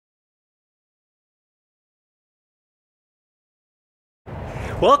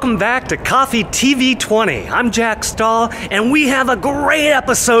Welcome back to Coffee TV 20. I'm Jack Stahl, and we have a great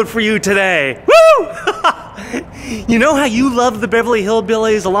episode for you today. Woo! You know how you love the Beverly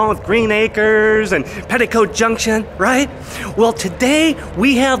Hillbillies along with Green Acres and Petticoat Junction, right? Well, today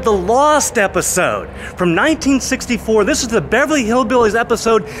we have the Lost episode from 1964. This is the Beverly Hillbillies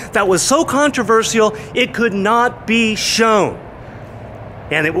episode that was so controversial it could not be shown.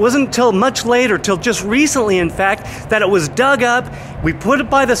 And it wasn't until much later, till just recently, in fact, that it was dug up. We put it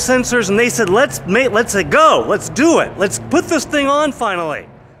by the censors, and they said, let's go. Let's do it. Let's put this thing on finally.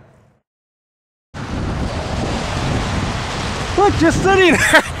 Look, just sitting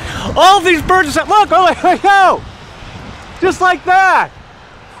there. All these birds are, look, oh, there we go. Just like that.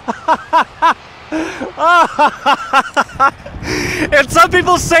 And some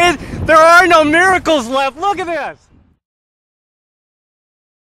people say there are no miracles left. Look at this.